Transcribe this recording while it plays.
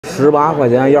18块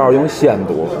钱，要是用鲜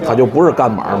肚，它就不是干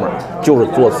买卖，就是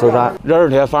做慈善。人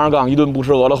铁饭上杠，一顿不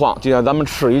吃饿得慌。今天咱们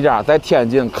吃一家在天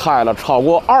津开了超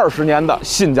过20年的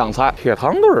新疆菜铁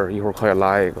糖墩，一会儿可以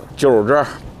来一个，就是这儿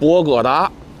博哥达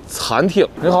餐厅。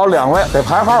你好，两位得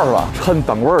排号是吧？趁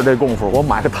等会儿这功夫，我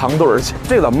买个糖墩去。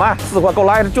这怎么卖？4块，给我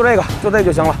来一个，就这个，就这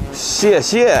就行了，谢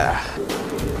谢。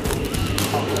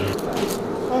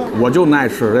我就爱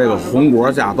吃这个红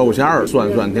锅加豆馅儿，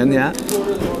酸酸甜甜。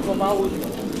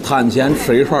摊前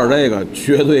吃一串这个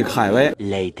绝对开胃。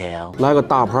来个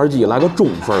大盘鸡，来个中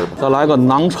份吧，再来个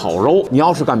馕炒肉。你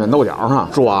要吃干煸豆角哈，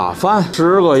抓饭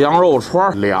10个羊肉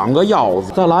串，2个腰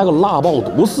子，再来个辣爆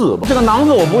肚丝吧。这个馕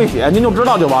字我不会写，您就知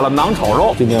道就完了。馕炒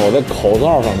肉。今天我这口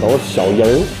罩上都是小人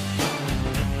儿。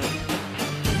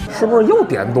是不是又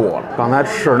点多了？刚才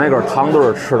吃那根糖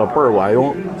墩吃的倍儿管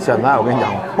用，现在我跟你讲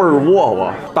倍儿窝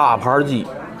窝。大盘鸡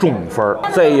中份，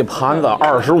这一盘子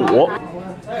25。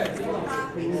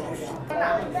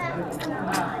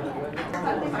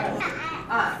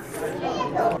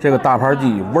这个大盘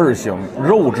鸡味儿香，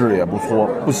肉质也不错，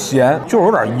不咸，就是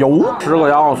有点油。10个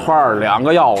羊肉串，2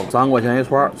个腰子，3块钱一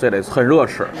串，这得趁热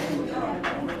吃。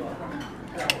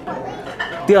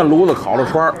电炉子烤的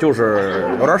串就是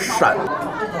有点膻。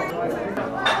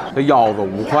这腰子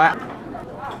5块，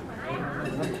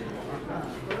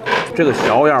这个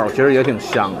小腰其实也挺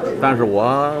香的，但是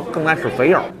我更爱吃肥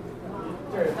腰。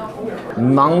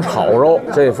馕炒肉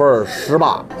这份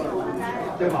18，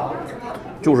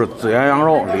就是孜然羊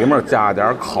肉，里面加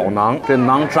点烤馕，这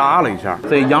馕炸了一下，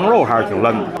这羊肉还是挺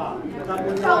嫩的。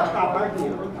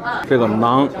这个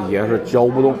馕也是嚼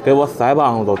不动，给我腮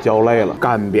帮子都嚼累了。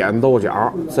干煸豆角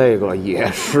这个也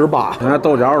18，现在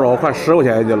豆角肉快10块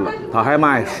钱一斤了，他还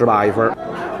卖18一份。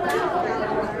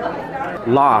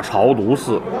辣炒肚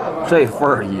丝这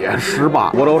份也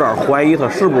18，我都有点怀疑它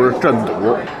是不是真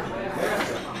肚。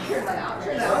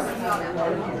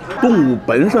动物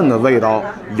本身的味道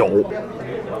有。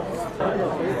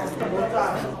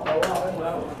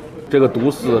这个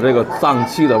肚丝这个脏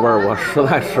器的味儿，我实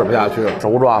在吃不下去了。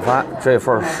手抓饭这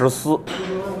份14，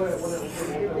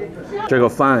这个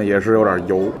饭也是有点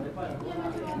油。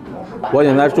我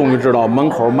现在终于知道门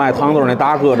口卖糖墩那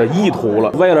大哥的意图了，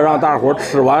为了让大伙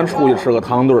吃完出去吃个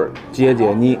糖墩解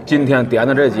解腻。今天点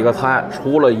的这几个菜，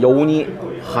除了油腻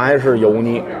还是油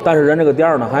腻，但是人这个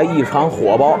店呢还异常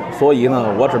火爆，所以呢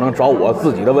我只能找我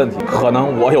自己的问题，可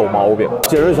能我有毛病。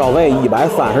今日消费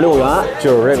136元，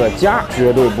就是这个价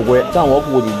绝对不贵，但我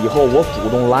估计以后我主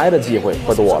动来的机会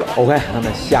不多了。OK， 咱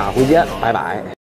们下回见，拜拜。